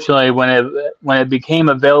unfortunately when it became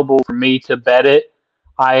available for me to bet it,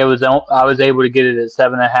 I was able to get it at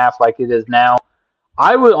 7.5 like it is now.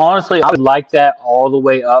 I would like that all the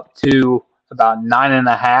way up to about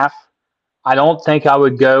 9.5. I don't think I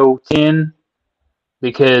would go 10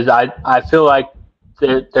 because I feel like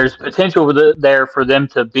there's potential there for them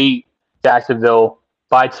to beat Jacksonville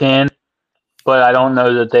by 10, but I don't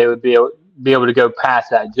know that they would be able to go past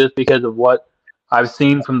that just because of what I've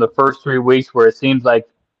seen from the first 3 weeks, where it seems like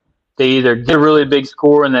they either get a really big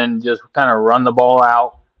score and then just kind of run the ball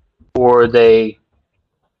out, or they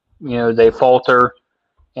falter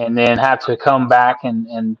and then have to come back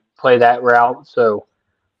and play that route. So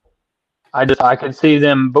I could see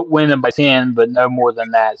them winning by 10, but no more than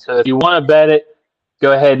that. So if you want to bet it,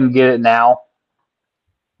 go ahead and get it now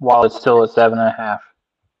while it's still at 7.5.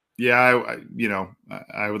 Yeah,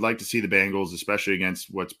 I would like to see the Bengals, especially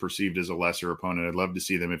against what's perceived as a lesser opponent. I'd love to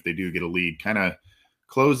see them, if they do get a lead, kind of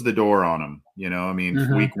close the door on them.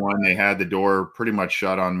 Week 1, they had the door pretty much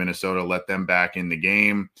shut on Minnesota, let them back in the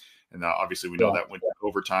game. And obviously we know that went to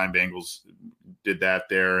overtime. Bengals did that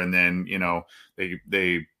there. And then,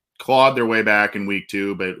 they clawed their way back in week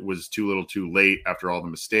 2, but it was too little too late after all the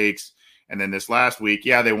mistakes. And then this last week,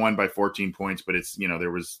 they won by 14 points, but it's,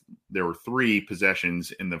 there were 3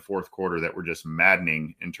 possessions in the fourth quarter that were just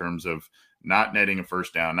maddening in terms of not netting a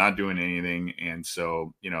first down, not doing anything. And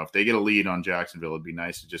so, if they get a lead on Jacksonville, it'd be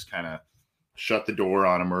nice to just kind of shut the door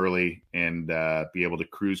on them early and be able to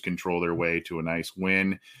cruise control their way to a nice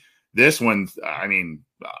win. This one, I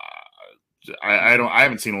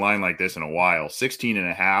haven't seen a line like this in a while.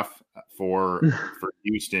 16.5 for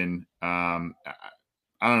Houston.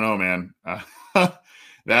 I don't know, man.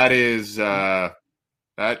 That is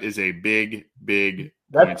a big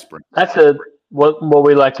point spread. That's what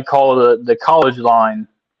we like to call the college line,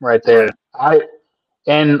 right there. Right.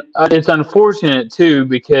 It's unfortunate too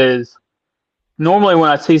because normally when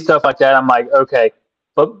I see stuff like that, I'm like, okay,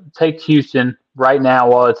 but take Houston right now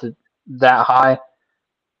while it's that high.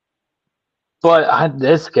 But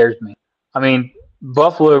this scares me. I mean,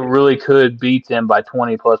 Buffalo really could beat them by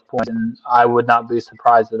 20 plus points, and I would not be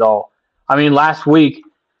surprised at all. I mean, last week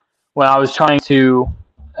when I was trying to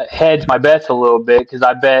hedge my bets a little bit because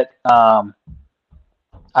I bet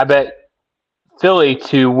Philly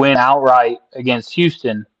to win outright against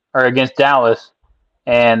Houston or against Dallas,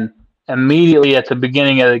 and immediately at the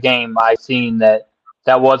beginning of the game, I seen that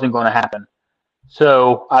wasn't going to happen.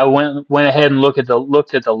 So I went ahead and looked at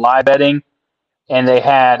the live betting, and they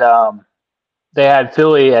had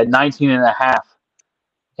Philly at 19.5,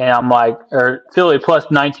 and I'm like, or Philly plus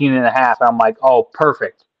 19.5. I'm like, oh,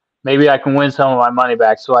 perfect. Maybe I can win some of my money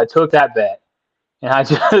back. So I took that bet, and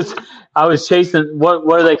I was chasing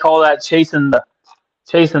what do they call that? Chasing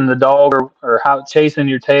the dog or how chasing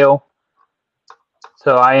your tail.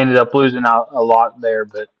 So I ended up losing out a lot there,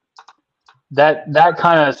 but that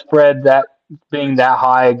kind of spread, that being that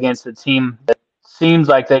high against a team that seems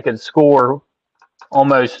like they could score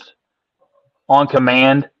almost on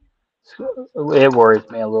command, it worries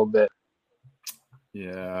me a little bit.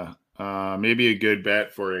 Yeah, maybe a good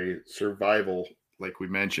bet for a survival, like we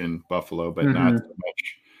mentioned, Buffalo, but not so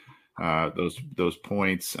much. Those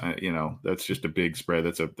points, that's just a big spread.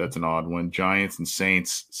 That's an odd one. Giants and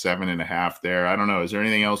Saints 7.5 there. I don't know. Is there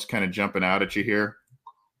anything else kind of jumping out at you here?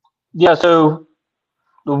 Yeah. So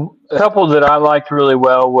a couple that I liked really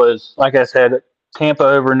well was, like I said, Tampa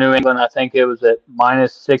over New England. I think it was at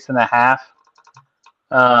 -6.5.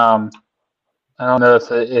 I don't know if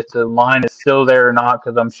the line is still there or not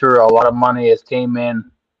because I'm sure a lot of money has came in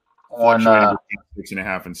on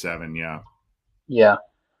 6.5 and 7. Yeah. Yeah.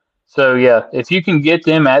 So yeah, if you can get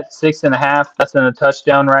them at 6.5, that's in a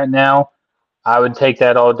touchdown right now. I would take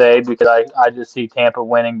that all day because I just see Tampa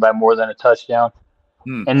winning by more than a touchdown.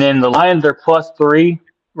 And then the Lions are +3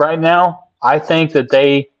 right now. I think that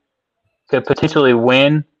they could potentially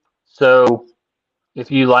win. So if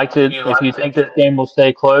you think this game will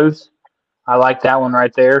stay close, I like that one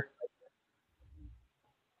right there.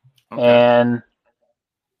 Okay. And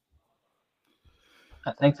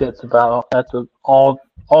I think that's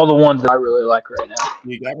all the ones that I really like right now.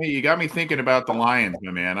 You got me thinking about the Lions,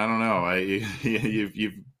 my man. I don't know.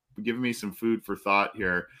 You've given me some food for thought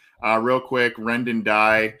here. Real quick, Rendon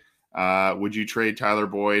Dye. Would you trade Tyler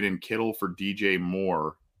Boyd and Kittle for DJ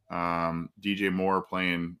Moore? DJ Moore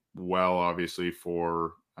playing well, obviously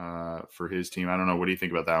for his team. I don't know. What do you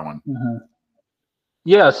think about that one? Mm-hmm.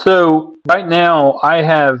 Yeah. So right now I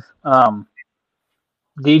have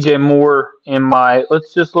DJ Moore in my.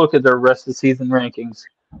 Let's just look at the rest of the season rankings.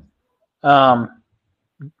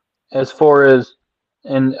 As far as,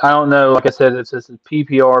 and I don't know, like I said, it's just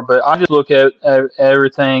PPR, but I just look at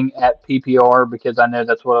everything at PPR because I know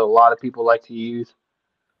that's what a lot of people like to use.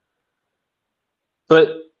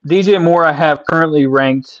 But DJ Moore, I have currently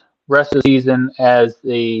ranked rest of the season as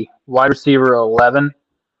the wide receiver 11.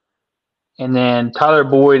 And then Tyler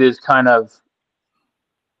Boyd is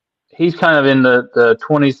he's kind of in the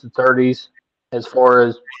 20s to 30s as far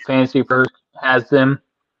as fantasy first has them.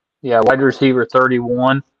 Yeah, wide receiver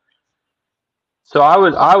 31. So I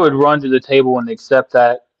would run to the table and accept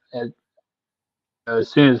that as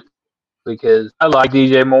soon as, because I like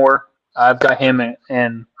DJ Moore. I've got him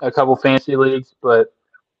in a couple fantasy leagues, but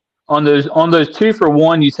on those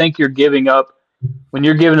 2-for-1, you think you're giving up. When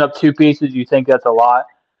you're giving up two pieces, you think that's a lot.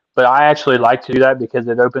 But I actually like to do that because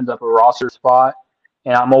it opens up a roster spot,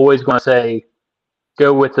 and I'm always going to say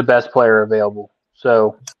go with the best player available.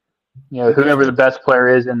 So, whoever the best player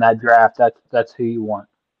is in that draft, that's who you want.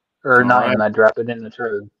 Or not in that draft, but in the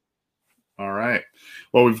trade. All right.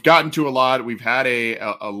 Well, we've gotten to a lot. We've had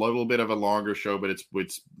a little bit of a longer show, but it's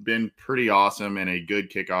been pretty awesome and a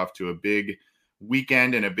good kickoff to a big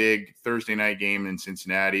weekend and a big Thursday night game in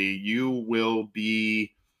Cincinnati. You will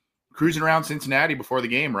be cruising around Cincinnati before the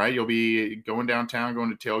game, right? You'll be going downtown,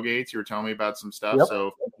 going to tailgates. You were telling me about some stuff. Yep.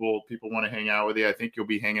 So if people want to hang out with you, I think you'll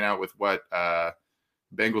be hanging out with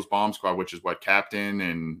Bengals Bomb Squad, which is Captain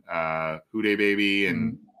and Houday Baby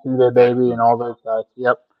and Houday Baby and all those guys.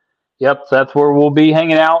 Yep. So that's where we'll be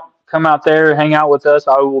hanging out. Come out there, hang out with us.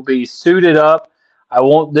 I will be suited up.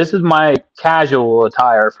 This is my casual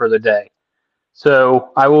attire for the day.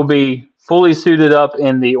 So I will be fully suited up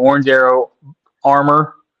in the Orange Arrow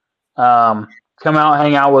armor. Come out,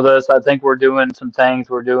 hang out with us. I think we're doing some things.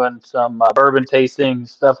 We're doing some bourbon tasting,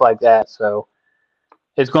 stuff like that. So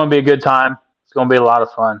it's going to be a good time. It's going to be a lot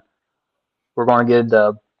of fun. We're going to get a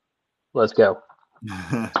dub. Let's go.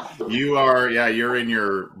 You're in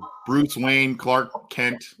your Bruce Wayne, Clark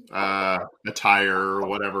Kent attire or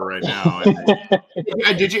whatever right now.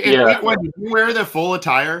 Did you in week 1? Did you wear the full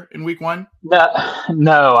attire in week 1?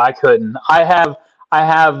 No, I couldn't. I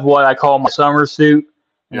have what I call my summer suit,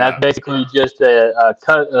 and that's basically just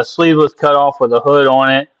a sleeveless cutoff with a hood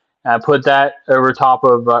on it. And I put that over top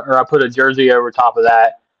of, or I put a jersey over top of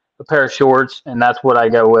that, a pair of shorts, and that's what I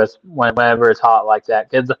go with whenever it's hot like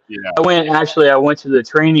that. Because I went to the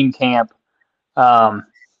training camp,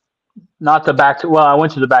 not the back. I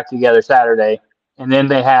went to the Back Together Saturday, and then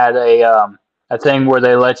they had a thing where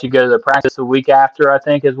they let you go to the practice the week after, I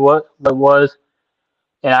think is what it was.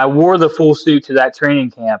 And I wore the full suit to that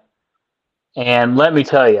training camp. And let me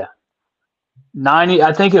tell you,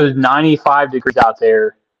 I think it was 95 degrees out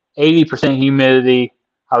there, 80% humidity.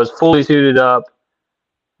 I was fully suited up.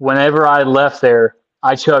 Whenever I left there,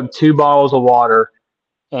 I chugged 2 bottles of water,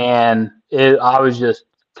 and I was just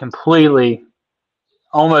completely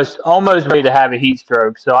almost ready to have a heat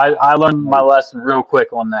stroke. So I learned my lesson real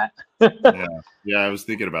quick on that. Yeah, I was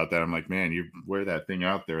thinking about that. I'm like, man, you wear that thing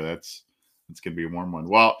out there. It's gonna be a warm one.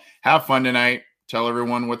 Well, have fun tonight. Tell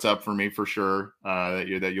everyone what's up for me for sure.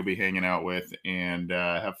 That you'll be hanging out with, and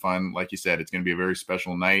have fun. Like you said, it's gonna be a very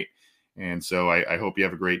special night, and so I hope you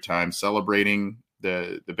have a great time celebrating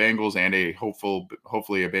the Bengals and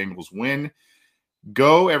hopefully a Bengals win.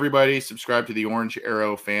 Go, everybody, subscribe to the Orange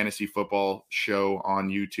Arrow Fantasy Football Show on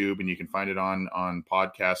YouTube, and you can find it on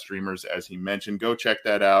podcast streamers, as he mentioned. Go check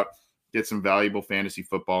that out. Get some valuable fantasy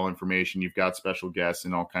football information. You've got special guests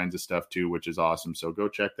and all kinds of stuff too, which is awesome. So go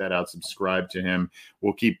check that out. Subscribe to him.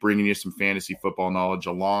 We'll keep bringing you some fantasy football knowledge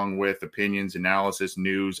along with opinions, analysis,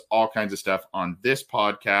 news, all kinds of stuff on this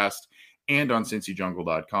podcast and on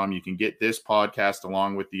CincyJungle.com. You can get this podcast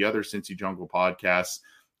along with the other Cincy Jungle podcasts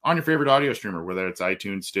on your favorite audio streamer, whether it's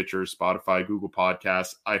iTunes, Stitcher, Spotify, Google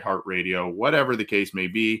Podcasts, iHeartRadio, whatever the case may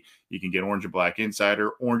be. You can get Orange and Black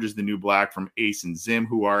Insider. Orange is the New Black from Ace and Zim,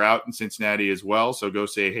 who are out in Cincinnati as well. So go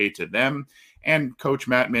say hey to them. And Coach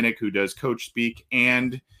Matt Minnick, who does Coach Speak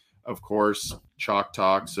and, of course, Chalk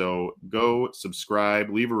Talk. So go subscribe,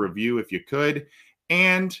 leave a review if you could.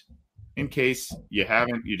 And in case you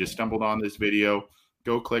haven't, you just stumbled on this video,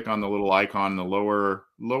 go click on the little icon in the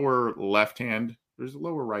lower left hand. There's a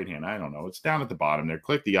lower right hand. I don't know. It's down at the bottom there.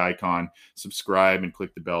 Click the icon, subscribe, and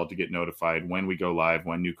click the bell to get notified when we go live,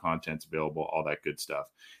 when new content's available, all that good stuff.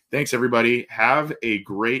 Thanks, everybody. Have a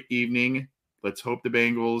great evening. Let's hope the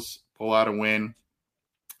Bengals pull out a win,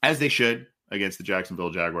 as they should, against the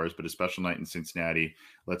Jacksonville Jaguars, but a special night in Cincinnati.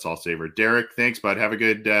 Let's all savor it. Derek, thanks, bud. Have a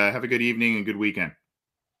good evening and good weekend.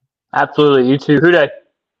 Absolutely. You too. Who day?